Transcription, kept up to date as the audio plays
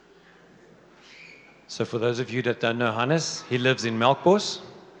So for those of you that don't know Hannes, he lives in Melkbos,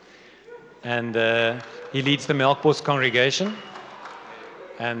 and he leads the Melkbos congregation.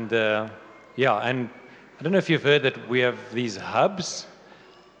 And yeah, and I don't know if you've heard that we have these hubs.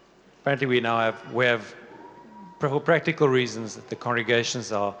 Apparently we have, for practical reasons, that the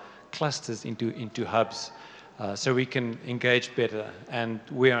congregations are clusters into hubs, so we can engage better, and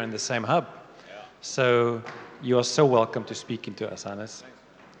we are in the same hub. Yeah. So you are so welcome to speak into us, Hannes.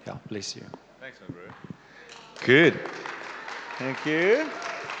 Yeah, bless you. Thanks, my bro. Good. Thank you.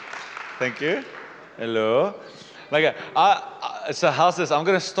 Thank you. Hello. So how's this? I'm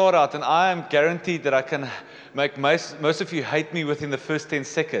going to start out, and I am guaranteed that I can make most of you hate me within the first 10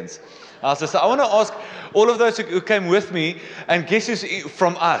 seconds. So I want to ask all of those who came with me, and guess who's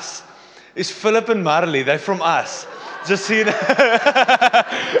from us? It's Philip and Marley. They're from us. Just so you know.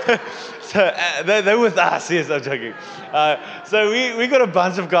 So they're with us. Yes, I'm joking. So we got a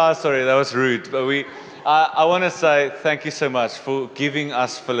bunch of guys. Sorry, that was rude. But I want to say thank you so much for giving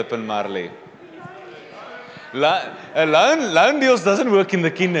us Philip and Marley. Loan deals doesn't work in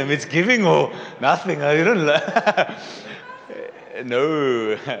the kingdom. It's giving or nothing. You don't.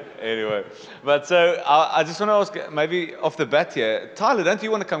 No. Anyway, but so I just want to ask, maybe off the bat here, Tyler, don't you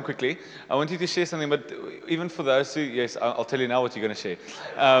want to come quickly? I want you to share something, but even for those who, yes, I'll tell you now what you're going to share.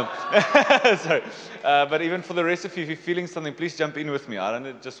 Sorry, but even for the rest of you, if you're feeling something, please jump in with me. I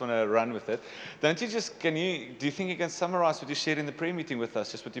don't just want to run with it. Do you think you can summarize what you shared in the prayer meeting with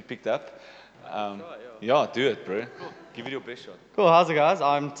us, just what you picked up? Yeah, do it, bro. Cool. Give it your best shot. Cool. How's it, guys?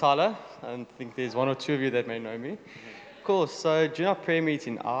 I'm Tyler. I think there's one or two of you that may know me. Cool. So during our prayer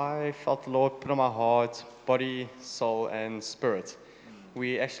meeting, I felt the Lord put on my heart, body, soul, and spirit.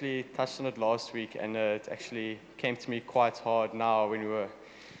 We actually touched on it last week, and it actually came to me quite hard now when we were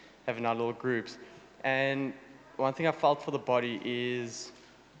having our little groups. And one thing I felt for the body is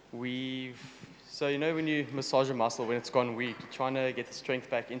so you know when you massage a muscle when it's gone weak, you're trying to get the strength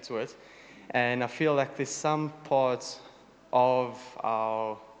back into it. And I feel like there's some parts of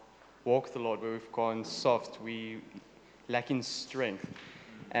our walk with the Lord where we've gone soft, we lack in strength.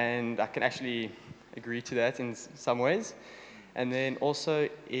 And I can actually agree to that in some ways. And then also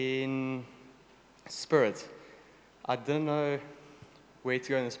in spirit. I don't know where to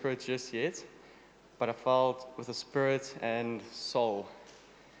go in the spirit just yet, but I felt with the spirit and soul,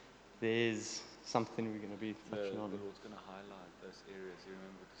 there's something we're going to be touching on. The Lord's going to highlight those areas. You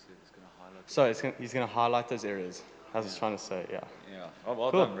remember what you said? He's going to highlight. So he's going to highlight those areas. I was just trying to say, yeah. Yeah. Oh,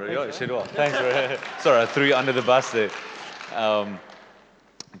 well cool. done, bro. Yeah, you said well. Thanks, bro. Sorry, I threw you under the bus there.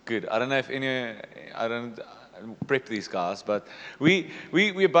 Good. I don't know if I don't prep these guys, but we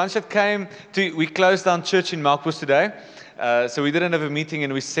a bunch that came to. We closed down church in Melkbos today. So we didn't have a meeting,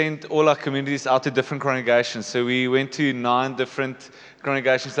 and we sent all our communities out to different congregations. So we went to 9 different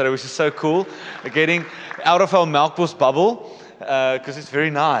congregations today, which is so cool. Getting out of our Melkbos bubble, because it's very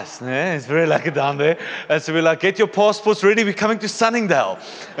nice. Yeah? It's very lucky down there. And so we're like, get your passports ready. We're coming to Sunningdale.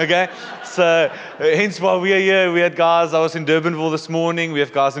 Okay? So hence why we are here. We had guys. I was in Durbanville this morning. We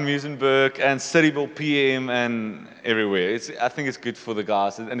have guys in Muizenberg and Sunningdale PM and everywhere. I think it's good for the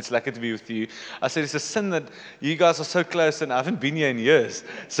guys, and it's lucky to be with you. I said it's a sin that you guys are so close, and I haven't been here in years.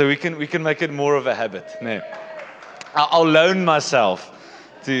 So we can make it more of a habit. No. I'll loan myself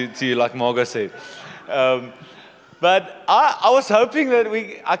to you, like Margot said. But I was hoping that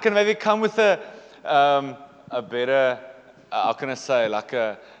I can maybe come with a better, how can I say,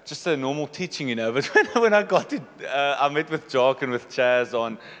 just a normal teaching, you know. But when I got to, I met with Jock and with Chaz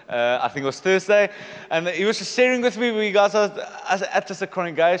on, I think it was Thursday, and he was just sharing with me. We guys are at this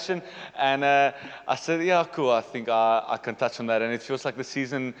congregation, and I said, yeah, cool. I think I can touch on that, and it feels like the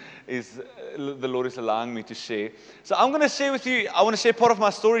season is the Lord is allowing me to share. So I'm going to share with you. I want to share part of my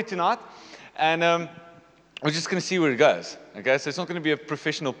story tonight, and we're just going to see where it goes. Okay, so it's not going to be a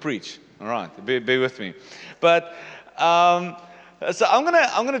professional preach. All right, bear with me, but. So I'm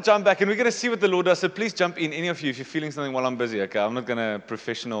gonna jump back, and we're gonna see what the Lord does. So please jump in, any of you, if you're feeling something while I'm busy. Okay, I'm not gonna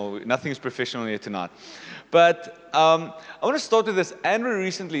professional. Nothing is professional here tonight. But I want to start with this. Andrew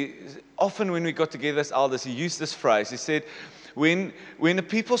recently, often when we got together as elders, he used this phrase. He said, "When the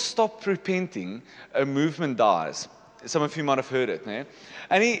people stop repenting, a movement dies." Some of you might have heard it, né?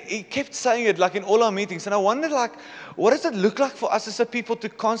 And he kept saying it like in all our meetings. And I wondered, like, what does it look like for us as a people to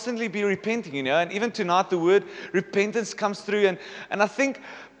constantly be repenting, you know? And even tonight, the word repentance comes through. And I think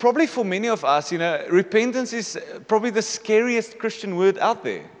probably for many of us, you know, repentance is probably the scariest Christian word out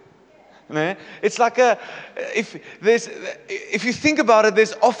there. Né? It's like if you think about it,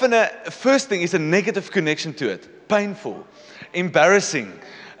 there's often first thing is a negative connection to it. Painful, embarrassing.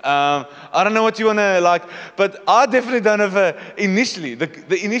 I don't know what you want to like, but I definitely don't have initially,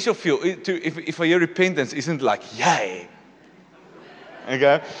 the initial feel, if I hear repentance, isn't like, yay.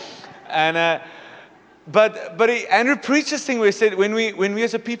 Okay? And, Andrew preached this thing where he said, when we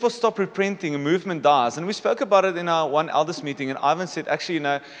as a people stop repenting, a movement dies. And we spoke about it in our one elders meeting, and Ivan said, actually,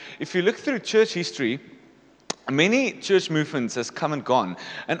 if you look through church history, many church movements has come and gone,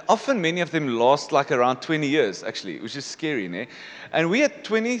 and often many of them last like around 20 years, actually, which is scary, né? And we are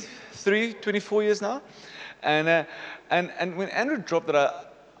 23, 24 years now, and when Andrew dropped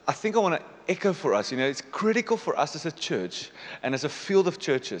that, I think I want to echo for us, it's critical for us as a church and as a field of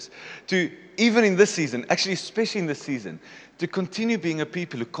churches to, even in this season, actually especially in this season, to continue being a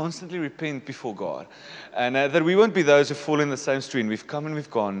people who constantly repent before God, and that we won't be those who fall in the same stream. We've come and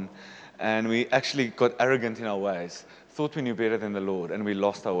we've gone, and we actually got arrogant in our ways, thought we knew better than the Lord, and we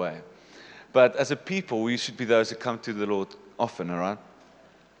lost our way. But as a people, we should be those who come to the Lord often, all right?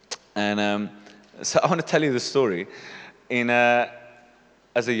 And so I want to tell you the story.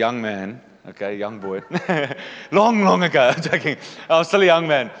 As a young man, okay, young boy, long ago, I'm joking, I was still a young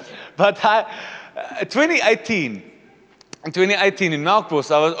man. But 2018 in Melkbos,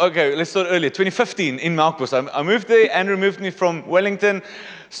 let's start earlier, 2015 in Melkbos. I moved there, Andrew moved me from Wellington,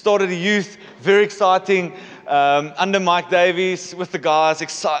 started a youth, very exciting, under Mike Davies with the guys,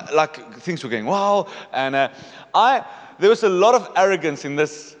 like things were going wow. And there was a lot of arrogance in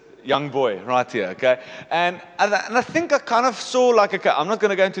this young boy right here, okay? And I think I kind of saw like, okay, I'm not going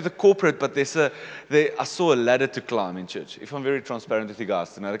to go into the corporate, but I saw a ladder to climb in church. If I'm very transparent with you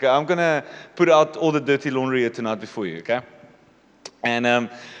guys tonight, okay? I'm going to put out all the dirty laundry here tonight before you, okay? And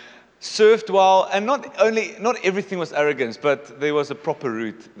served well, and not everything was arrogance, but there was a proper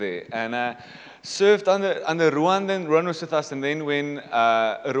route there. And served under Ruan, then Ruan was with us, and then when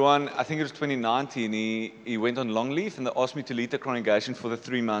Ruan, I think it was 2019, he went on long leave, and they asked me to lead the congregation for the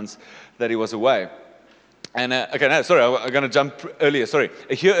 3 months that he was away. And, I'm going to jump earlier,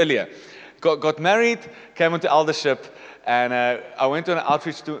 a year earlier. Got married, came onto eldership, and I went on an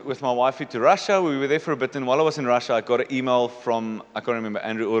outreach with my wife to Russia. We were there for a bit, and while I was in Russia, I got an email from, I can't remember,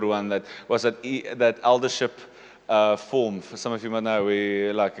 Andrew or Ruan, that was that eldership form. For some of you might know,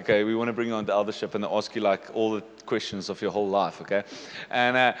 we want to bring you on the eldership, and they ask you like all the questions of your whole life, okay?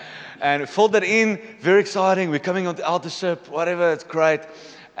 And filled that in, very exciting. We're coming on the eldership, whatever, it's great.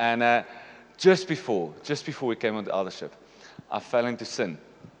 And just before we came on the eldership, I fell into sin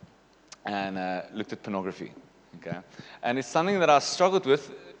and looked at pornography, okay? And it's something that I struggled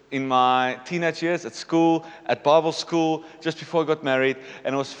with in my teenage years, at school, at Bible school, just before I got married,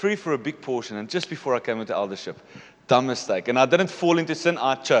 and I was free for a big portion, and just before I came into eldership. Dumb mistake. And I didn't fall into sin,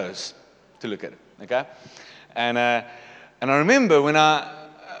 I chose to look at it, okay? And I remember when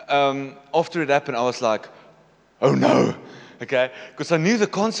after it happened, I was like, oh no, okay? Because I knew the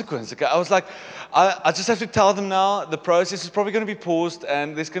consequence, okay? I was like, I just have to tell them now, the process is probably going to be paused,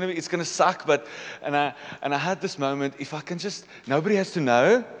 and it's going to suck, and I had this moment, if I can just, nobody has to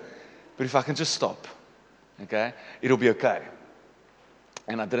know, but if I can just stop, okay, it'll be okay.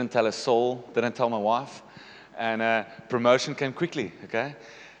 And I didn't tell a soul, didn't tell my wife, and promotion came quickly, okay?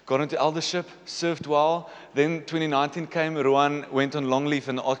 Got into eldership, served well. Then 2019 came, Ruan went on long leave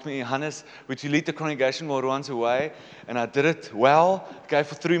and asked me, Hannes, would you lead the congregation while Ruan's away? And I did it well, okay,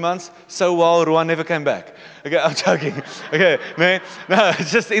 for 3 months. So well, Ruan never came back. Okay, I'm joking. Okay, no,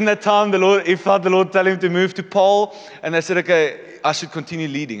 just in that time, he felt the Lord tell him to move to Paul, and they said, okay, I should continue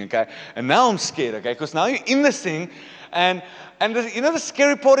leading, okay? And now I'm scared, okay, because now you're in this thing, and the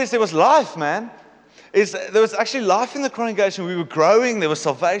scary part is there was life, man. There was actually life in the congregation. We were growing. There were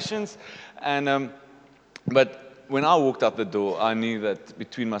salvations. But when I walked out the door, I knew that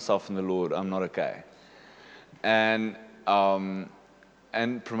between myself and the Lord, I'm not okay. And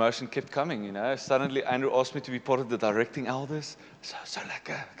promotion kept coming, Suddenly, Andrew asked me to be part of the directing elders. So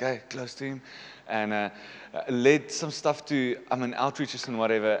okay, close to him. And led some stuff to, outreaches and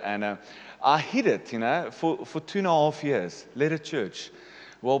whatever. And I hid it, for 2.5 years. Led a church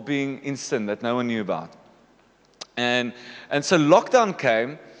while being in sin that no one knew about. And so lockdown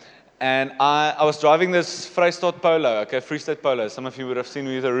came, and I was driving this Vrystaat Polo, okay, Free State Polo. Some of you would have seen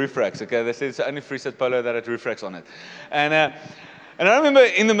me with the roof racks, okay? They said it's the only Free State Polo that had roof racks on it. And I remember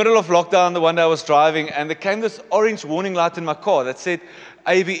in the middle of lockdown, the one day I was driving, and there came this orange warning light in my car that said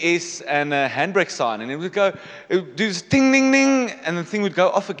ABS and a handbrake sign, and it would do this ding, ding, ding, and the thing would go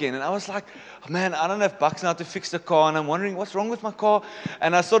off again. And I was like, man, I don't have bucks now to fix the car, and I'm wondering what's wrong with my car.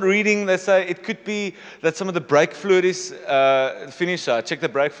 And I started reading. They say it could be that some of the brake fluid is finished. So I checked the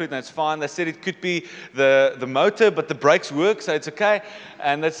brake fluid, and it's fine. They said it could be the motor, but the brakes work, so it's okay.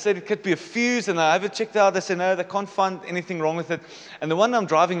 And they said it could be a fuse, and I have it checked out. They said no, they can't find anything wrong with it. And the one I'm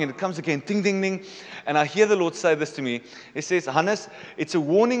driving in, it comes again, ding, ding, ding. And I hear the Lord say this to me. He says, Hannes, it's a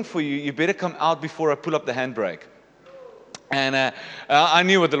warning for you. You better come out before I pull up the handbrake. And I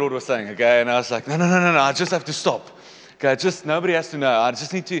knew what the Lord was saying, okay? And I was like, no, I just have to stop. Okay, nobody has to know. I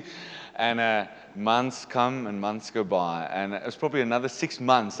just need to. And months come and months go by. And it was probably another 6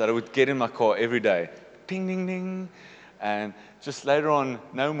 months that I would get in my car every day. Ding, ding, ding. And just later on,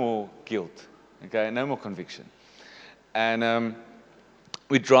 no more guilt, okay? No more conviction. And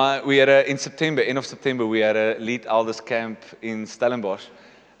in September, end of September, we had a lead elders camp in Stellenbosch.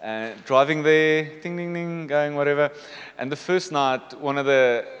 Driving there, ding, ding, ding, going whatever. And the first night, one of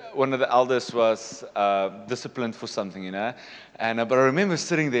the elders was disciplined for something, you know. But I remember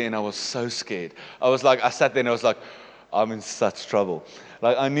sitting there and I was so scared. I sat there and I was like, I'm in such trouble.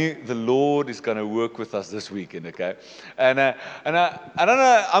 Like I knew the Lord is going to work with us this weekend, okay? And I don't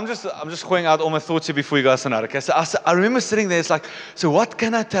know. I'm just going out all my thoughts here before you guys tonight, okay? So I remember sitting there. It's like, so what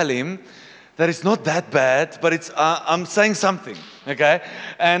can I tell him? That it's not that bad, but it's I'm saying something, okay?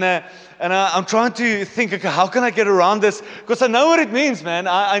 And I'm trying to think, okay, how can I get around this? Because I know what it means, man.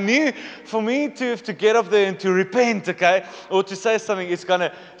 I knew for me to get up there and to repent, okay, or to say something, it's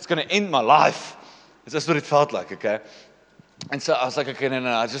gonna end my life. That's what it felt like, okay? And so I was like, okay, no,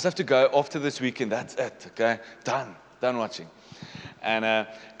 I just have to go after this weekend. That's it, okay? Done watching. And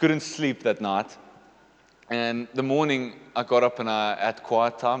couldn't sleep that night. And the morning, I got up and I had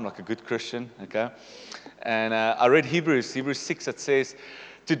quiet time, like a good Christian, okay? And I read Hebrews 6, that says,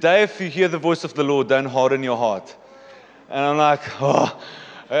 today if you hear the voice of the Lord, don't harden your heart. And I'm like, oh.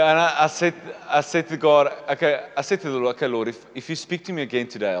 And I said to God, okay, okay, Lord, if you speak to me again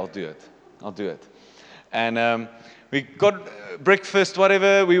today, I'll do it. And we got breakfast,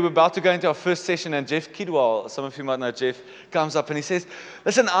 whatever. We were about to go into our first session, and Jeff Kidwell, some of you might know Jeff, comes up and he says,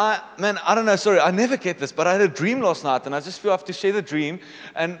 listen, I don't know, sorry, I never get this, but I had a dream last night, and I just feel I have to share the dream,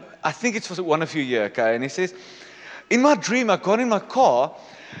 and I think it's for one of you here, okay? And he says, in my dream, I got in my car,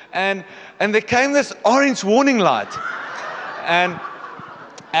 and there came this orange warning light, and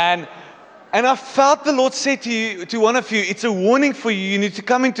I felt the Lord say to one of you, it's a warning for you. You need to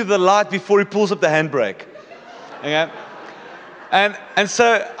come into the light before He pulls up the handbrake. Okay? And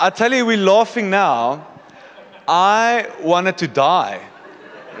so I tell you, we're laughing now. I wanted to die.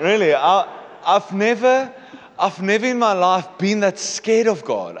 Really, I've never in my life been that scared of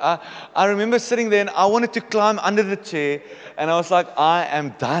God. I remember sitting there and I wanted to climb under the chair, and I was like, I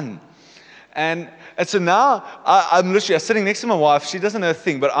am done. And so now I'm literally sitting next to my wife. She doesn't know a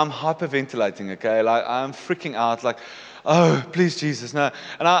thing, but I'm hyperventilating, okay? Like I'm freaking out, like, oh, please, Jesus, no.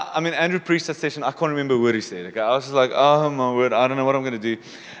 And I mean, Andrew preached that session. I can't remember what he said, okay? I was just like, oh, my word, I don't know what I'm going to do.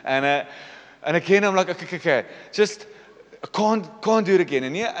 And again, I'm like, okay, just can't do it again.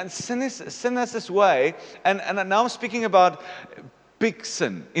 And sin has this way. And now I'm speaking about big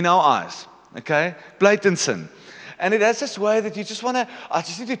sin in our eyes, okay? Blatant sin. And it has this way that you just want to, I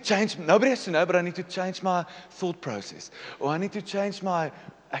just need to change, nobody has to know, but I need to change my thought process. Or I need to change my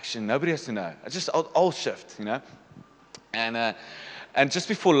action. Nobody has to know. I'll shift, you know. And just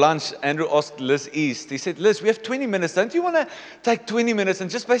before lunch, Andrew asked Liz East, he said, Liz, we have 20 minutes. Don't you want to take 20 minutes and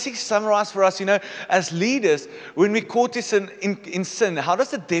just basically summarize for us, you know, as leaders, when we're caught in sin, how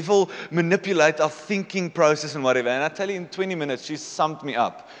does the devil manipulate our thinking process and whatever? And I tell you, in 20 minutes, she summed me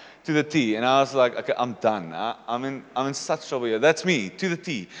up to the T. And I was like, okay, I'm done. I'm in such trouble here. That's me, to the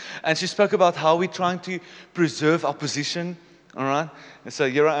T. And she spoke about how we're trying to preserve our position, all right? And so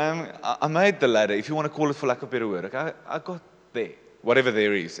here I am. I made the ladder, if you want to call it for lack of a better word. Okay? I got there, whatever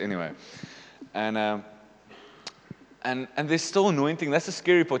there is, anyway. And there's still anointing. That's the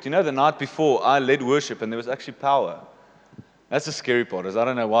scary part. You know, the night before, I led worship, and there was actually power. That's the scary part. Is I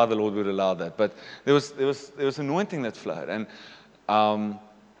don't know why the Lord would allow that, but there was anointing that flowed.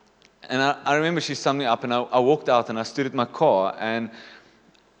 And I remember she summed me up, and I walked out, and I stood at my car, and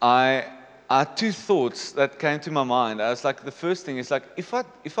I had two thoughts that came to my mind. I was like, the first thing is like, if I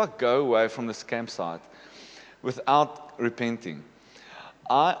go away from this campsite without repenting,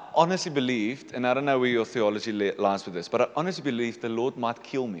 I honestly believed, and I don't know where your theology lies with this, but I honestly believed the Lord might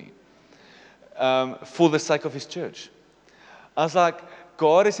kill me for the sake of His church. I was like,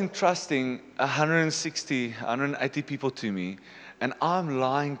 God is entrusting 160, 180 people to me, and I'm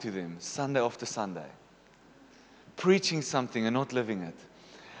lying to them Sunday after Sunday, preaching something and not living it.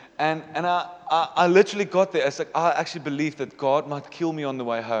 And I literally got there. It's like, I actually believed that God might kill me on the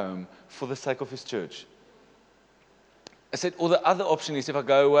way home for the sake of His church. I said, or the other option is if I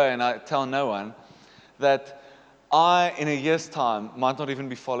go away and I tell no one, that I, in a year's time, might not even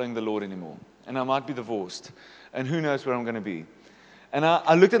be following the Lord anymore. And I might be divorced. And who knows where I'm going to be. And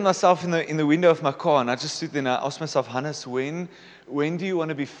I looked at myself in the window of my car, and I just stood there and I asked myself, Hannes, when do you want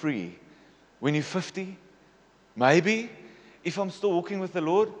to be free? When you're 50? Maybe? If I'm still walking with the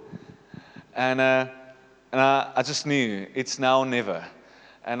Lord? And I just knew, it's now or never.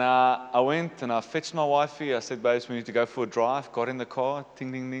 And I went and I fetched my wifey. I said, babes, we need to go for a drive. Got in the car,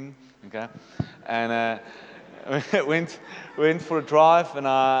 ding, ding, ding. Okay. And went for a drive, and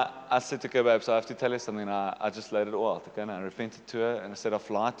I said to her, babes, I have to tell you something. I just laid it all out. Okay, and I repented to her, and I said, I've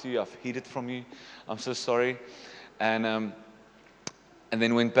lied to you. I've hid it from you. I'm so sorry. And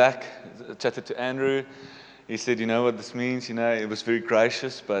then went back, chatted to Andrew. He said, you know what this means? You know, it was very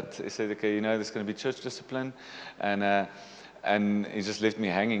gracious, but he said, okay, you know, there's going to be church discipline. And he just left me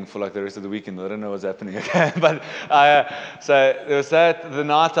hanging for like the rest of the weekend. I don't know what's happening. Okay, but so there was that. The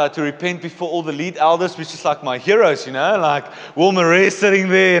night I had to repent before all the lead elders, which is like my heroes, you know, like Will Murray sitting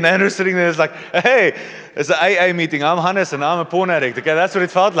there and Andrew sitting there. It's like, hey, it's an AA meeting. I'm Hannes and I'm a porn addict. Okay, that's what it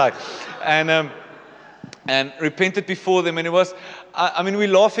felt like. And repented before them. And it was, I mean, we're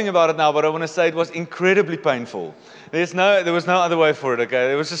laughing about it now, but I want to say it was incredibly painful. There was no other way for it.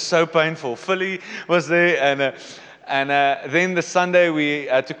 Okay, it was just so painful. Philly was there, and then the Sunday we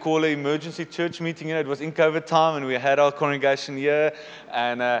had to call an emergency church meeting. You know, it was in COVID time, and we had our congregation here,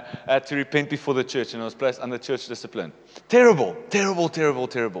 and had to repent before the church, and it was placed under church discipline. Terrible, terrible, terrible,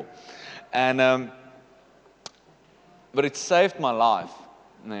 terrible. And but it saved my life.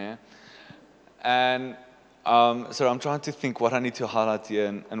 Yeah. And so I'm trying to think what I need to highlight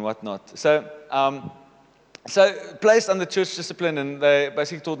here and what not. So placed under church discipline, and they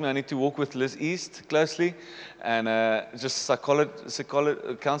basically told me I need to walk with Liz East closely, and just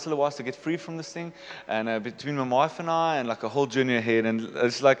counselor-wise to get free from this thing, and between my wife and I, and like a whole journey ahead, and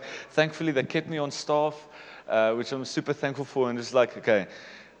it's like, thankfully they kept me on staff, which I'm super thankful for, and just like, okay,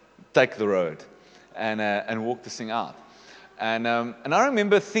 take the road, and walk this thing out. And I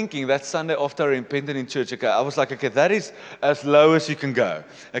remember thinking that Sunday after I repented in church, okay, I was like, okay, that is as low as you can go.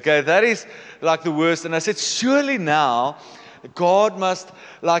 Okay, that is like the worst. And I said, surely now, God must,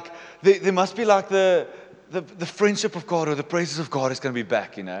 like, there must be like the friendship of God or the presence of God is going to be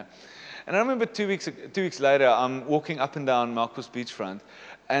back, you know. And I remember 2 weeks later, I'm walking up and down Melkbos beachfront,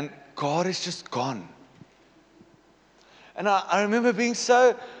 and God is just gone. And I remember being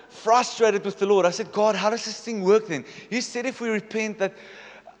so frustrated with the Lord. I said, God, how does this thing work then? You said if we repent that,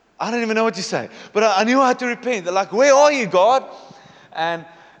 I don't even know what you say, but I knew I had to repent. They're like, where are you, God? And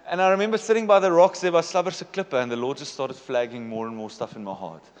I remember sitting by the rocks there by Slubberse Klippe, and the Lord just started flagging more and more stuff in my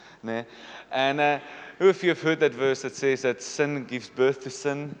heart. And who of you have heard that verse that says that sin gives birth to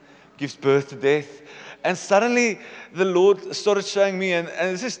sin, gives birth to death? And suddenly the Lord started showing me, and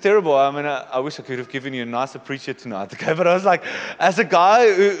this is terrible. I mean, I wish I could have given you a nicer preacher tonight, okay? But I was like, as a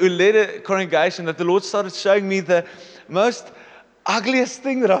guy who led a congregation, that the Lord started showing me the most ugliest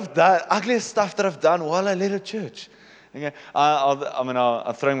thing that I've done, ugliest stuff that I've done while I led a church. Okay?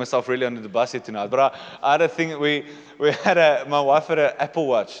 I'm throwing myself really under the bus here tonight, but I had a thing, my wife had an Apple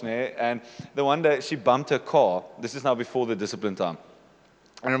Watch, and the one day she bumped her car. This is now before the discipline time.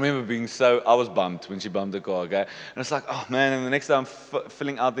 I remember I was bummed when she bumped the car, okay? And it's like, oh man, and the next day I'm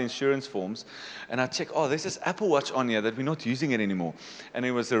filling out the insurance forms, and I check, oh, there's this Apple Watch on here that we're not using it anymore. And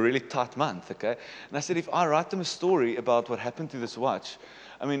it was a really tight month, okay? And I said, if I write them a story about what happened to this watch,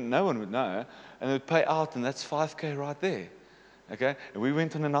 I mean, no one would know, and it would pay out, and that's $5,000 right there, okay? And we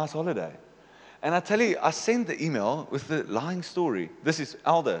went on a nice holiday. And I tell you, I sent the email with the lying story. This is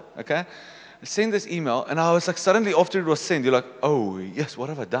Alda, okay? I sent this email, and I was like, suddenly after it was sent, you're like, oh, yes, what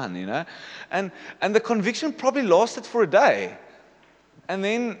have I done, you know? And the conviction probably lasted for a day. And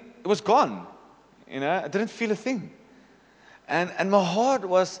then it was gone, you know? I didn't feel a thing. And my heart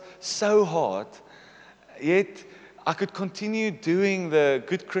was so hard, yet I could continue doing the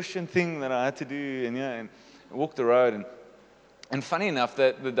good Christian thing that I had to do, and walk the road. And funny enough,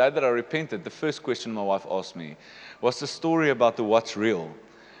 the day that I repented, the first question my wife asked me was the story about the watch real?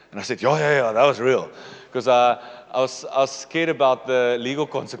 And I said, yeah, that was real. Because I was scared about the legal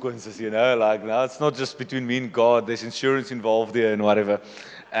consequences, you know, like, no, it's not just between me and God, there's insurance involved there and whatever.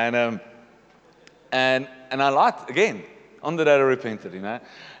 And I lied again on the day I repented, you know.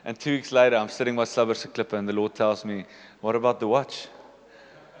 And 2 weeks later, I'm sitting by Slubberse Klippe, and the Lord tells me, what about the watch?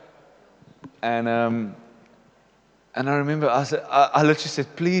 And I remember I literally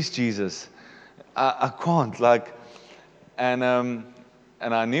said, please, Jesus, I can't, like,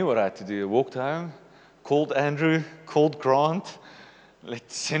 and I knew what I had to do. I walked home, called Andrew, called Grant,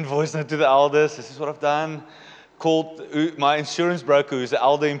 let's send voice note to the elders. This is what I've done. Called my insurance broker, who's the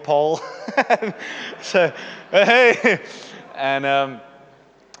elder in Paul. So, hey. And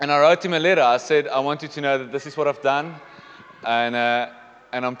I wrote him a letter. I said, I want you to know that this is what I've done. And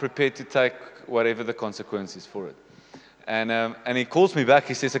I'm prepared to take whatever the consequences for it. And he calls me back.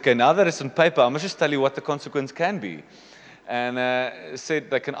 He says, okay, now that it's on paper, I must just tell you what the consequence can be. And said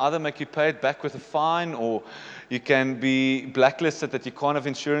they can either make you pay it back with a fine, or you can be blacklisted that you can't have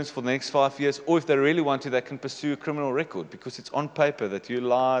insurance for the next 5 years, or if they really want to, they can pursue a criminal record because it's on paper that you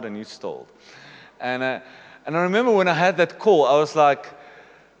lied and you stole. And I remember when I had that call, I was like,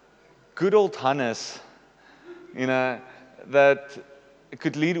 good old Hannes, that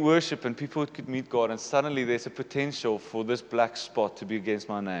could lead worship and people could meet God, and suddenly there's a potential for this black spot to be against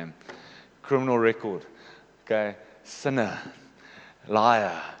my name. Criminal record, okay, sinner,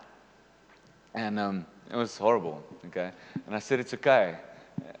 liar. And it was horrible, okay. And I said, it's okay.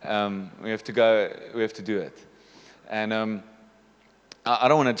 We have to go, we have to do it. And I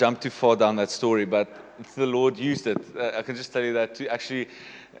don't want to jump too far down that story, but the Lord used it. I can just tell you that to actually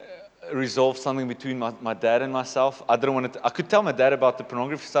resolve something between my dad and myself. I could tell my dad about the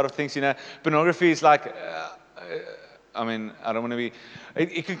pornography side of things. Pornography is like, I don't want to be,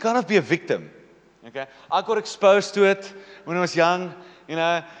 it can kind of be a victim. Okay, I got exposed to it when I was young.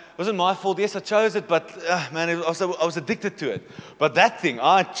 It wasn't my fault. Yes, I chose it, but I was addicted to it. But that thing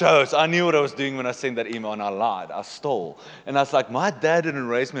I chose, I knew what I was doing when I sent that email, and I lied, I stole. And I was like, my dad didn't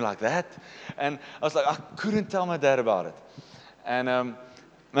raise me like that. And I was like, I couldn't tell my dad about it. And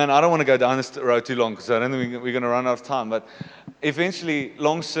I don't want to go down this road too long because I don't think we're going to run out of time. But eventually,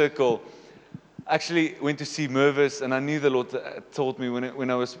 long circle, actually went to see Mervis, and I knew the Lord told me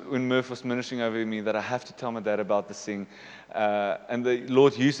when Murph was ministering over me that I have to tell my dad about this thing. And the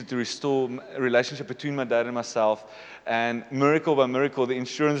Lord used it to restore a relationship between my dad and myself. And miracle by miracle, the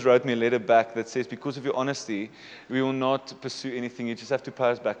insurance wrote me a letter back that says, because of your honesty, we will not pursue anything. You just have to pay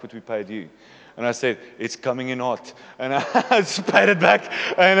us back what we paid you. And I said, it's coming in hot. And I just paid it back.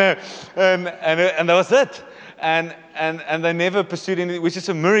 And that was it. And they never pursued anything, which is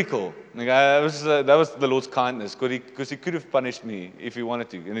a miracle. Okay? That was the Lord's kindness, because he could have punished me if he wanted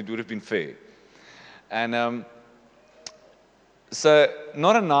to, and it would have been fair. And so,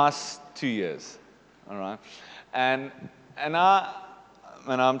 not a nice 2 years, all right. And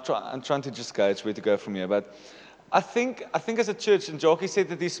I'm trying to just gauge where to go from here, but I think as a church, and Jockey said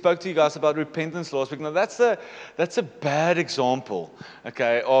that he spoke to you guys about repentance last week. Now that's a bad example,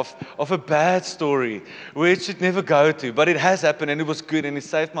 okay, of a bad story where it should never go to, but it has happened and it was good and it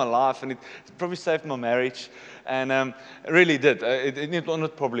saved my life and it probably saved my marriage, and it really did.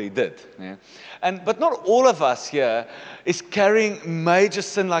 It probably did, yeah. But not all of us here is carrying major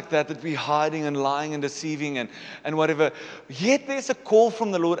sin like that we're hiding and lying and deceiving and whatever. Yet there's a call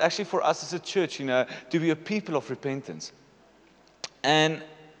from the Lord actually for us as a church, to be a people of repentance. And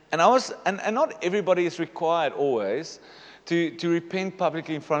not everybody is required always to repent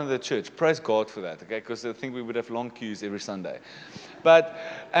publicly in front of the church. Praise God for that, okay? Because I think we would have long queues every Sunday. But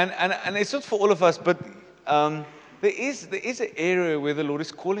and it's not for all of us, but there is an area where the Lord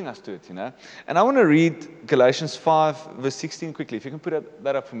is calling us to it, And I want to read Galatians 5, verse 16 quickly. If you can put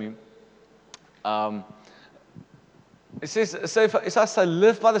that up for me. It says, so if I say,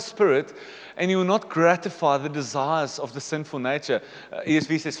 live by the Spirit, and you will not gratify the desires of the sinful nature.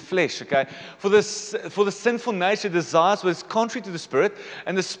 ESV says flesh, okay? For the sinful nature desires what is contrary to the Spirit,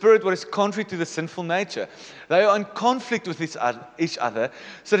 and the Spirit what is contrary to the sinful nature. They are in conflict with each other,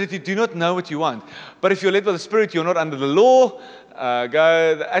 so that you do not know what you want. But if you're led by the Spirit, you're not under the law.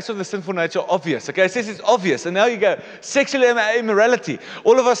 The acts of the sinful nature are obvious. Okay, it says it's obvious. And now you go, sexual immorality.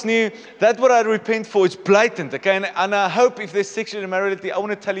 All of us knew that what I repent for is blatant. Okay, and I hope if there's sexual immorality, I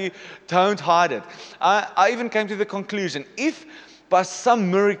want to tell you, don't hide it. I even came to the conclusion, if by some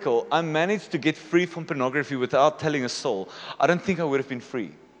miracle I managed to get free from pornography without telling a soul, I don't think I would have been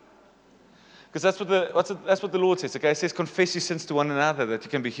free. Because that's what the Lord says, okay? It says, confess your sins to one another that you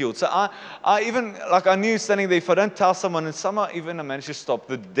can be healed. So I even, I knew standing there, if I don't tell someone, and somehow even I manage to stop,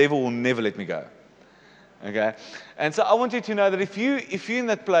 the devil will never let me go, okay? And so I want you to know that if you're in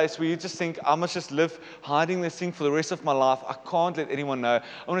that place where you just think, I must just live hiding this thing for the rest of my life, I can't let anyone know,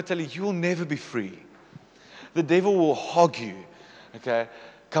 I want to tell you, you will never be free. The devil will hog you, okay?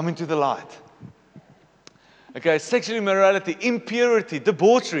 Come into the light. Okay, sexual immorality, impurity,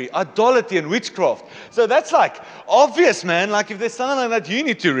 debauchery, idolatry, and witchcraft. So that's like obvious, man. Like if there's something like that, you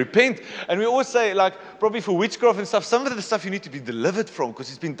need to repent. And we always say, like, probably for witchcraft and stuff, some of the stuff you need to be delivered from because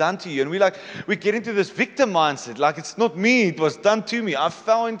it's been done to you. And we get into this victim mindset. Like, it's not me, it was done to me. I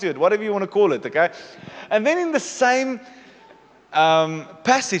fell into it, whatever you want to call it, okay? And then in the same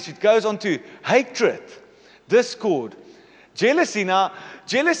passage, it goes on to hatred, discord, jealousy. Now,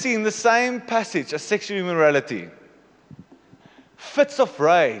 jealousy in the same passage as sexual immorality, fits of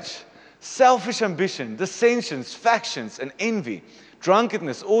rage, selfish ambition, dissensions, factions, and envy,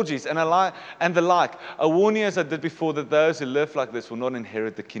 drunkenness, orgies, and the like. I warn you, as I did before, that those who live like this will not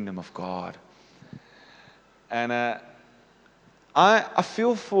inherit the kingdom of God. And I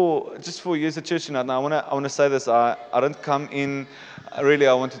feel for you as a church tonight. Now, I want to say this. I don't come in. Really,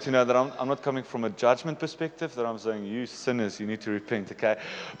 I want you to know that I'm not coming from a judgment perspective. That I'm saying, you sinners, you need to repent. Okay,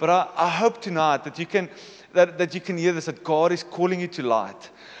 but I hope tonight that you can hear this. That God is calling you to light.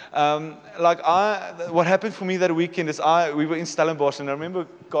 What happened for me that weekend is we were in Stellenbosch, and I remember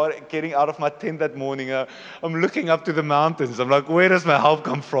God getting out of my tent that morning. I'm looking up to the mountains. I'm like, where does my help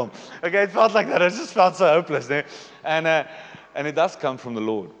come from? Okay, it felt like that. I just felt so hopeless there, and it does come from the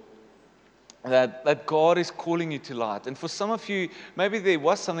Lord. That God is calling you to light. And for some of you, maybe there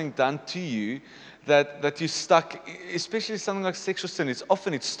was something done to you that you're stuck, especially something like sexual sin.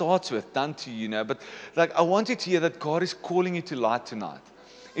 It starts with done to you, But like, I want you to hear that God is calling you to light tonight.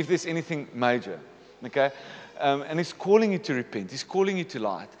 If there's anything major, okay? And He's calling you to repent. He's calling you to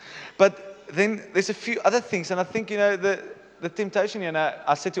light. But then there's a few other things, and I think, the temptation,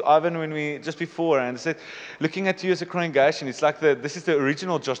 I said to Ivan just before, and I said, looking at you as a congregation, it's like this is the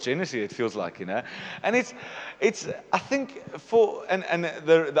original Josh Genesee, it feels like, And it's I think and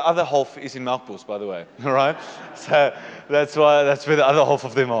the other half is in Melkbos, by the way, all right? So that's where the other half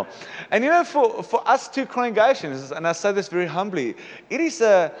of them are. And for us two congregations, and I say this very humbly, it is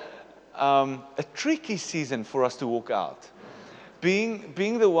a tricky season for us to walk out.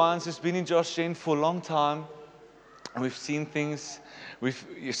 Being the ones who's been in Josh Gen for a long time, and we've seen things.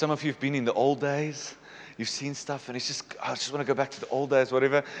 Some of you have been in the old days. You've seen stuff, and it's just, I just want to go back to the old days,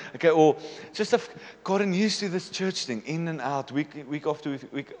 whatever. Okay, or just have gotten used to this church thing, in and out, week after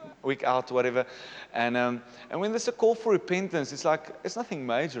week out, whatever. And when there's a call for repentance, it's like there's nothing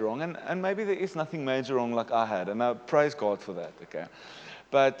major wrong, and maybe there is nothing major wrong like I had, and I praise God for that. Okay,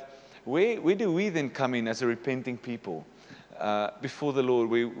 but where do we then come in as a repenting people? Before the Lord,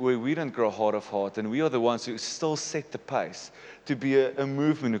 we don't grow hard of heart, and we are the ones who still set the pace to be a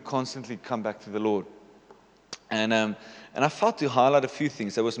movement who constantly come back to the Lord. And I felt to highlight a few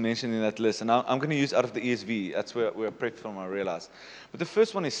things that was mentioned in that list, and I'm going to use out of the ESV. That's where I prepped from, I realized. But the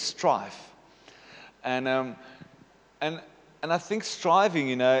first one is strife, and I think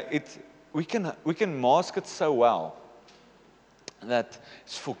striving, we can mask it so well that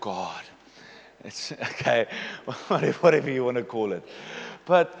it's for God. It's okay, whatever you want to call it,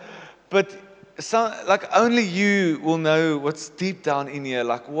 but like only you will know what's deep down in here.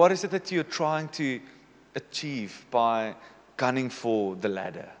 Like, what is it that you're trying to achieve by gunning for the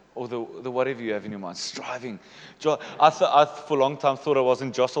ladder or the whatever you have in your mind, striving? I for a long time thought I was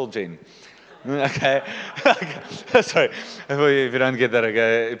in Jostle Gen. Okay, sorry if you don't get that.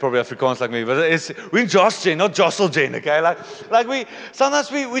 Okay, you're probably Afrikaans like me, but we're in Josh Gen, not Jostle Gen. Okay, like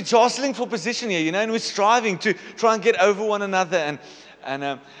we're jostling for position here, and we're striving to try and get over one another,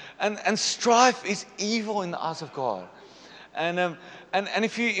 and strife is evil in the eyes of God, and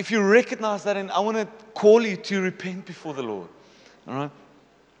if you recognize that, and I want to call you to repent before the Lord. All right,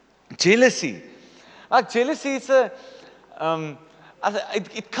 jealousy, it's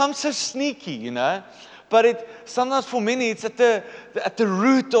it comes so sneaky, but sometimes for many it's at the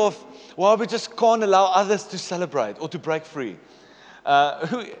root of why we just can't allow others to celebrate or to break free.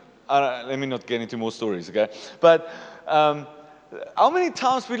 Let me not get into more stories, okay? But how many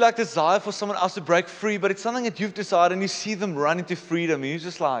times we desire for someone else to break free, but it's something that you've decided, and you see them run into freedom, and you're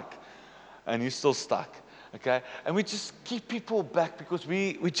just and you're still stuck, okay? And we just keep people back because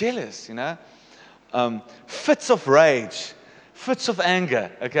we're jealous, fits of rage. Fits of anger,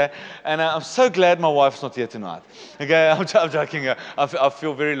 okay? And I'm so glad my wife's not here tonight. Okay, I'm joking. I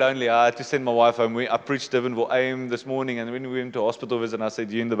feel very lonely. I had to send my wife home. I preached Durbanville AM this morning, and when we went to hospital visit, I said,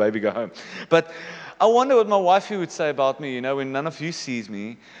 you and the baby go home. But I wonder what my wife would say about me, when none of you sees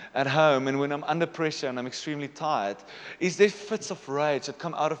me at home, and when I'm under pressure and I'm extremely tired. Is there fits of rage that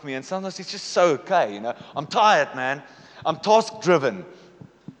come out of me? And sometimes it's just so okay, I'm tired, man. I'm task-driven.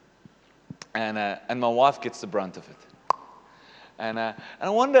 And my wife gets the brunt of it. And I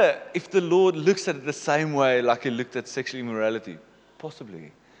wonder if the Lord looks at it the same way like He looked at sexual immorality.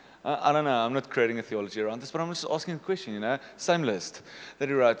 Possibly. I don't know. I'm not creating a theology around this, but I'm just asking a question, Same list that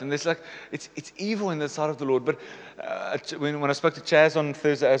He wrote. And there's it's evil in the sight of the Lord. But when I spoke to Chaz on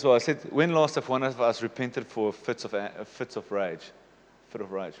Thursday as well, I said, when last have one of us repented for fits of rage, fit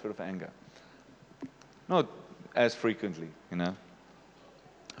of anger? Not as frequently,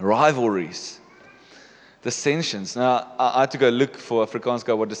 Rivalries. Dissensions. Now, I had to go look for Afrikaans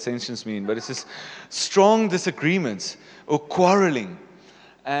what dissensions mean, but it's just strong disagreements or quarreling.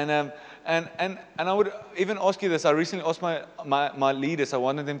 And I would even ask you this. I recently asked my leaders, I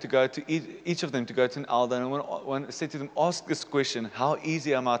wanted them to go to each of them to go to an elder, and I said to them, ask this question: how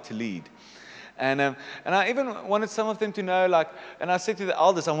easy am I to lead? And I even wanted some of them to know, and I said to the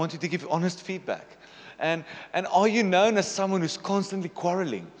elders, I want you to give honest feedback. And are you known as someone who's constantly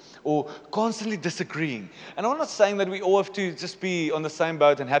quarreling or constantly disagreeing? And I'm not saying that we all have to just be on the same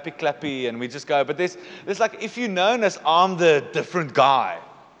boat and happy clappy and we just go, but there's if you're known as I'm the different guy,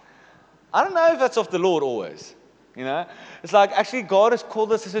 I don't know if that's of the Lord always. It's actually God has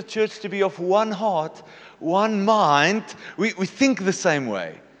called us as a church to be of one heart, one mind. We think the same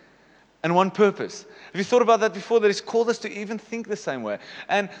way and one purpose. Have you thought about that before? That He's called us to even think the same way.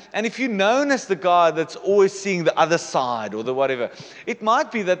 And if you're known as the guy that's always seeing the other side or the whatever, it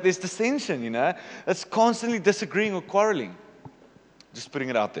might be that there's dissension, that's constantly disagreeing or quarreling. Just putting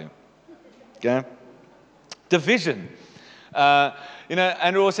it out there. Okay? Division.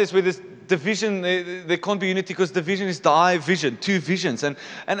 Andrew always says where there's division, there can't be unity because division is division, two visions. And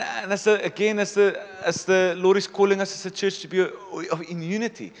as the Lord is calling us as a church to be in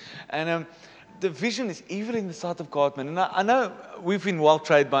unity. And division is evil in the sight of God, man. And I know we've been well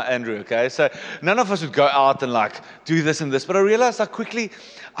trained by Andrew, okay? So none of us would go out and do this and this. But I realized how quickly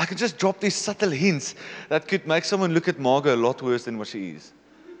I could just drop these subtle hints that could make someone look at Margot a lot worse than what she is.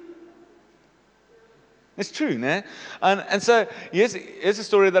 It's true, né? And so here's a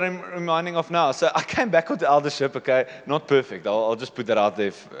story that I'm reminding of now. So I came back with the eldership, okay? Not perfect. I'll just put that out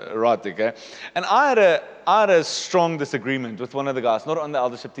there, right, okay? And I had a strong disagreement with one of the guys, not on the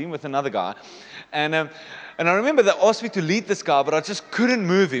eldership team, with another guy. And I remember they asked me to lead this guy, but I just couldn't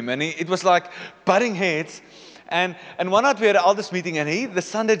move him. And it was like butting heads. And one night we had an elders meeting, and the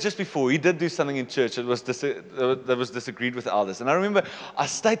Sunday just before, he did do something in church that was disagreed with the elders. And I remember I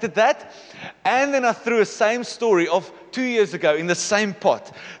stated that, and then I threw a same story of 2 years ago in the same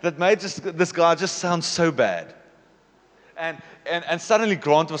pot that made this guy just sound so bad. And suddenly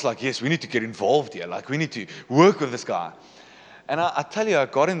Grant was like, yes, we need to get involved here. We need to work with this guy. And I tell you, I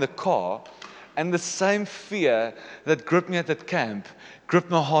got in the car, and the same fear that gripped me at that camp gripped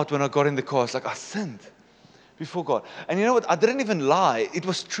my heart when I got in the car. It's like, I sinned before God. And you know what? I didn't even lie. It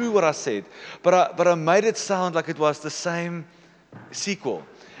was true what I said. But I made it sound like it was the same sequel.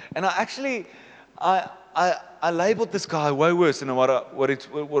 And I labeled this guy way worse than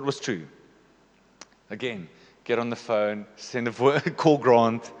what was true. Again, get on the phone, send a call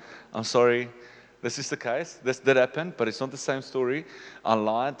Grant. I'm sorry. This is the case. This did happen, but it's not the same story. I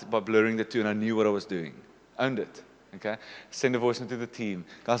lied by blurring the two, and I knew what I was doing. Owned it. Okay? Send a voice into the team.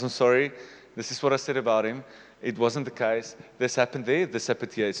 Guys, I'm sorry. This is what I said about him. It wasn't the case. This happened there. This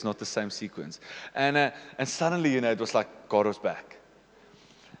happened here. It's not the same sequence. And suddenly, it was like God was back.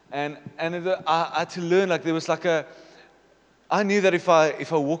 And I had to learn. There was I knew that if I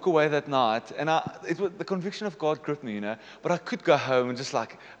walk away that night, and the conviction of God gripped me, But I could go home and just I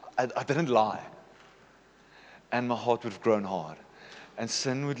didn't lie. And my heart would have grown hard. And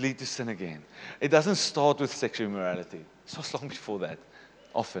sin would lead to sin again. It doesn't start with sexual immorality. It starts long before that.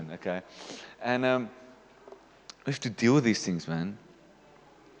 Often, okay? And we have to deal with these things, man.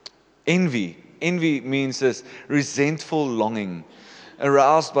 Envy. Envy means this resentful longing,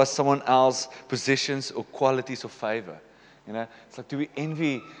 aroused by someone else's possessions or qualities or favor. It's do we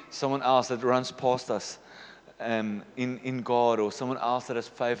envy someone else that runs past us in God, or someone else that has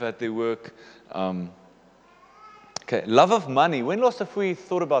favor at their work? Okay, love of money. When last have we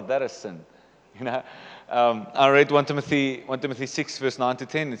thought about that as sin? I read 1 Timothy 6, verse 9 to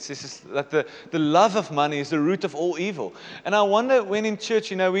 10. It says that the love of money is the root of all evil. And I wonder when in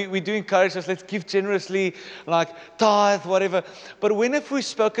church, we do encourage us, let's give generously, tithe, whatever. But when have we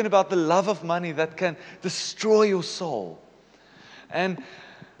spoken about the love of money that can destroy your soul? And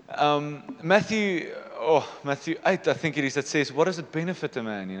Matthew 8, I think it is, that says, what does it benefit a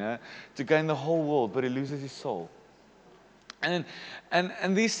man, to gain the whole world, but he loses his soul? And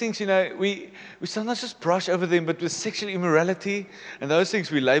these things, we sometimes just brush over them, but with sexual immorality and those things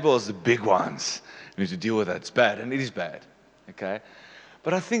we label as the big ones. We need to deal with that. It's bad, and it is bad. Okay?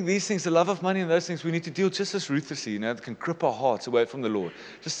 But I think these things, the love of money and those things, we need to deal just as ruthlessly, that can grip our hearts away from the Lord.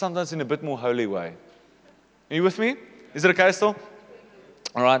 Just sometimes in a bit more holy way. Are you with me? Is it okay still?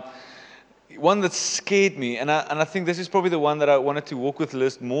 All right. One that scared me, and I think this is probably the one that I wanted to walk with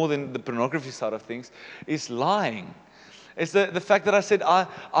Liz more than the pornography side of things, is lying. It's the fact that I said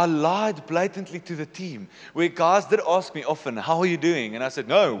I lied blatantly to the team, where guys did ask me often, how are you doing? And I said,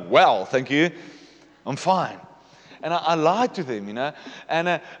 no, well, thank you. I'm fine. And I lied to them, and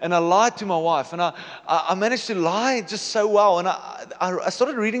I lied to my wife, and I managed to lie just so well. And I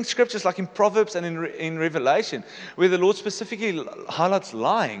started reading scriptures like in Proverbs and in Revelation, where the Lord specifically highlights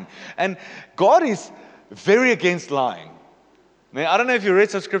lying. And God is very against lying. Now, I don't know if you read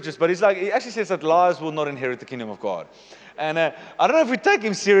some scriptures, but he actually says that liars will not inherit the kingdom of God. And I don't know if we take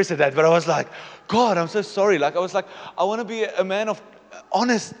him serious at that, but I was like, God, I'm so sorry. Like, I was like, I want to be a man of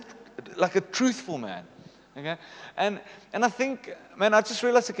honest, like a truthful man. Okay? And I think, man, I just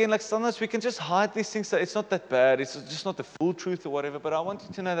realized again, like sometimes we can just hide these things. That it's not that bad. It's just not the full truth or whatever. But I want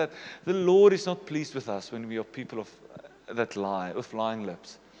you to know that the Lord is not pleased with us when we are people that lie, with lying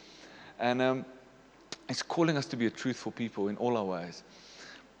lips. And He's calling us to be a truthful people in all our ways.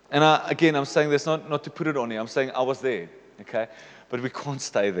 And again, I'm saying this not to put it on you. I'm saying I was there, okay? But we can't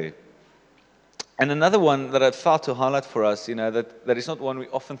stay there. And another one that I felt to highlight for us, that is not one we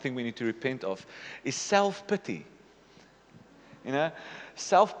often think we need to repent of, is self-pity.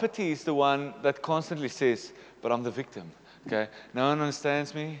 Self-pity is the one that constantly says, but I'm the victim, okay? No one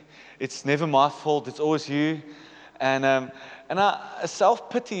understands me. It's never my fault. It's always you. And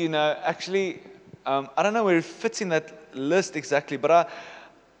self-pity, actually, I don't know where it fits in that list exactly, but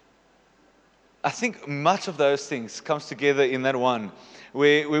I think much of those things comes together in that one,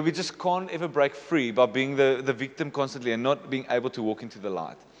 where we just can't ever break free by being the victim constantly and not being able to walk into the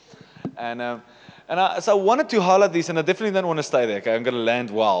light. So I wanted to highlight these, and I definitely don't want to stay there, okay? I'm going to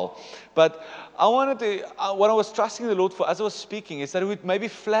land well. But I wanted to, what I was trusting the Lord for as I was speaking is that it would maybe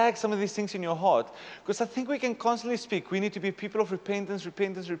flag some of these things in your heart. Because I think we can constantly speak. We need to be people of repentance.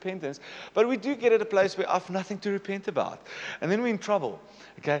 But we do get at a place where I have nothing to repent about. And then we're in trouble,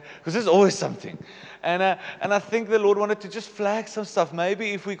 okay? Because there's always something. And I think the Lord wanted to just flag some stuff.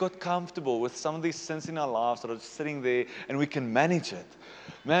 Maybe if we got comfortable with some of these sins in our lives that are just sitting there and we can manage it.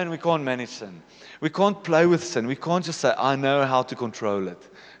 Man, we can't manage sin. We can't play with sin. We can't just say, I know how to control it.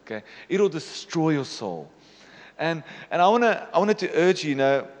 Okay? It'll destroy your soul. And I wanted to urge you,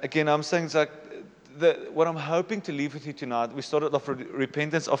 again, I'm saying it's like, what I'm hoping to leave with you tonight, we started off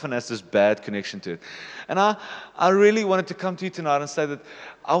repentance often has this bad connection to it. And I really wanted to come to you tonight and say that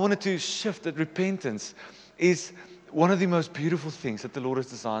I wanted to shift that repentance is one of the most beautiful things that the Lord has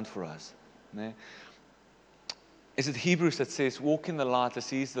designed for us. Okay? Is it Hebrews that says, walk in the light as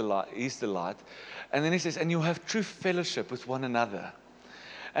He is the light. And then He says, and you'll have true fellowship with one another.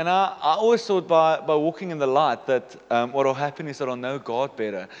 And I always thought by walking in the light that what will happen is that I'll know God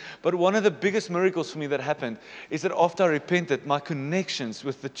better. But one of the biggest miracles for me that happened is that after I repented, my connections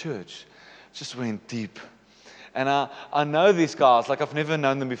with the church just went deep. And I know these guys like I've never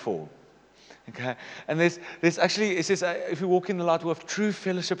known them before. Okay, and there's actually, it says, if we walk in the light, we'll have true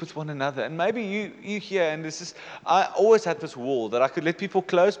fellowship with one another. And maybe you here, and I always had this wall that I could let people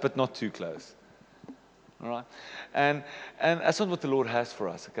close, but not too close. All right, and that's not what the Lord has for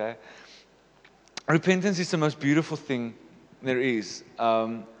us. Okay, repentance is the most beautiful thing there is.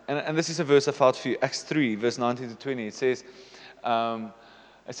 And this is a verse I found for you, Acts 3, verse 19 to 20. It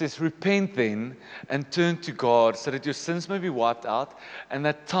says, repent then and turn to God so that your sins may be wiped out and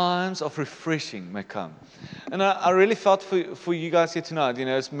that times of refreshing may come. And I really felt for you guys here tonight,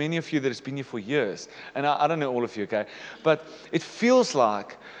 as many of you that has been here for years, and I don't know all of you, okay, but it feels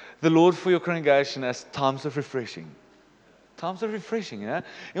like the Lord for your congregation has times of refreshing. Times of refreshing,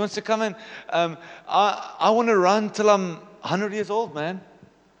 He wants to come in. I want to run till I'm 100 years old, man.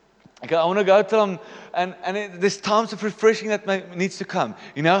 Okay, I want to go till there's times of refreshing that needs to come.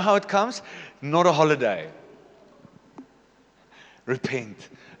 You know how it comes? Not a holiday. Repent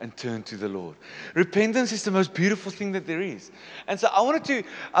and turn to the Lord. Repentance is the most beautiful thing that there is. And so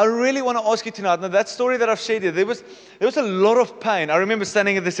I really want to ask you tonight, now that story that I've shared here, there was a lot of pain. I remember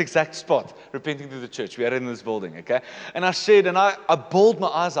standing at this exact spot, repenting to the church. We had it in this building, okay? And I shared, and I bawled my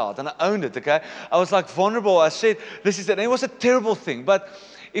eyes out, and I owned it, okay? I was like vulnerable. I said, this is it. And it was a terrible thing, but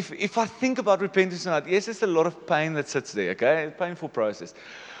if I think about repentance tonight, yes, there's a lot of pain that sits there, okay? It's a painful process.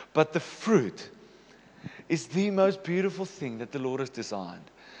 But the fruit is the most beautiful thing that the Lord has designed.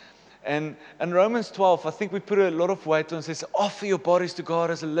 And Romans 12, I think we put a lot of weight on. It says, offer your bodies to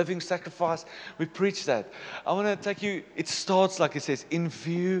God as a living sacrifice. We preach that. I want to take you, it starts like it says, in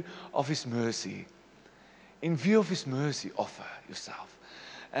view of His mercy. In view of His mercy, offer yourself.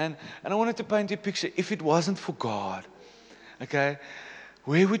 And I wanted to paint you a picture. If it wasn't for God, okay,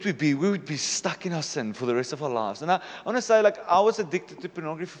 where would we be? We would be stuck in our sin for the rest of our lives. And I want to say, I was addicted to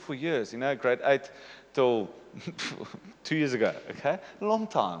pornography for years, grade 8 till 2 years ago, okay? A long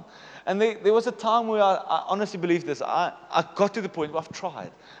time. And there was a time where I honestly believe this. I got to the point where I've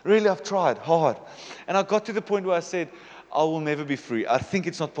tried hard. And I got to the point where I said, I will never be free. I think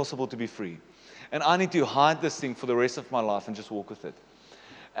it's not possible to be free. And I need to hide this thing for the rest of my life and just walk with it.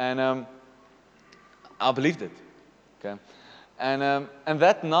 And I believed it. Okay. And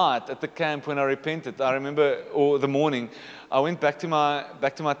that night at the camp when I repented, I remember, or the morning, I went back to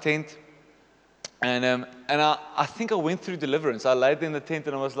my tent, and I think I went through deliverance. I laid there in the tent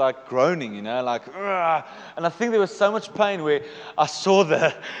and I was like groaning, you know, like, "Ugh." And I think there was so much pain where I saw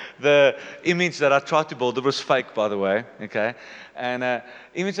the image that I tried to build. It was fake, by the way, okay, and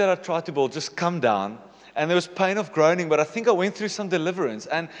image that I tried to build just come down. And there was pain of groaning, but I think I went through some deliverance.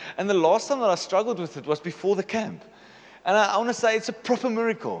 And the last time that I struggled with it was before the camp. And I want to say it's a proper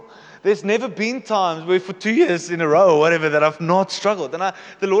miracle. There's never been times where for 2 years in a row or whatever that I've not struggled. And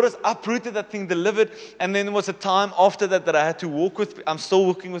the Lord has uprooted that thing, delivered. And then there was a time after that I had to walk with. I'm still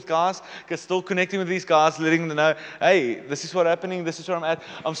working with guys, still connecting with these guys, letting them know, hey, this is what's happening, this is where I'm at.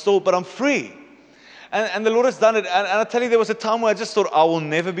 But I'm free. And the Lord has done it. And I tell you, there was a time where I just thought, I will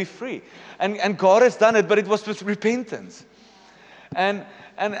never be free. And God has done it, but it was with repentance. And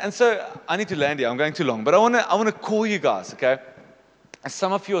so I need to land here. I'm going too long. But I want to call you guys, okay?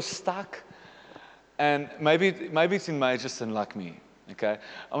 Some of you are stuck. And maybe it's in major sin like me, okay?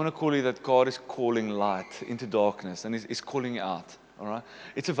 I want to call you that God is calling light into darkness. And He's calling you out, all right?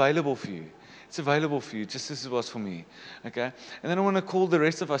 It's available for you. It's available for you, just as it was for me, okay? And then I want to call the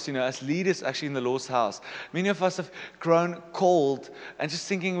rest of us, as leaders actually in the Lord's house. Many of us have grown cold and just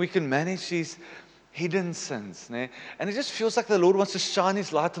thinking we can manage these hidden sins. And it just feels like the Lord wants to shine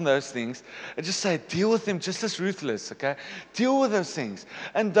His light on those things and just say, deal with them just as ruthless, okay? Deal with those things.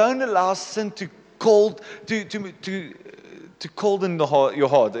 And don't allow sin to cold, to colden your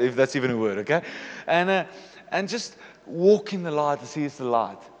heart, if that's even a word, okay? And just walk in the light as He is the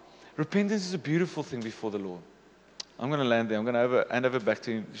light. Repentance is a beautiful thing before the Lord. I'm going to land there. I'm going to hand over back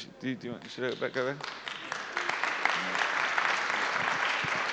to you. Should I go back over?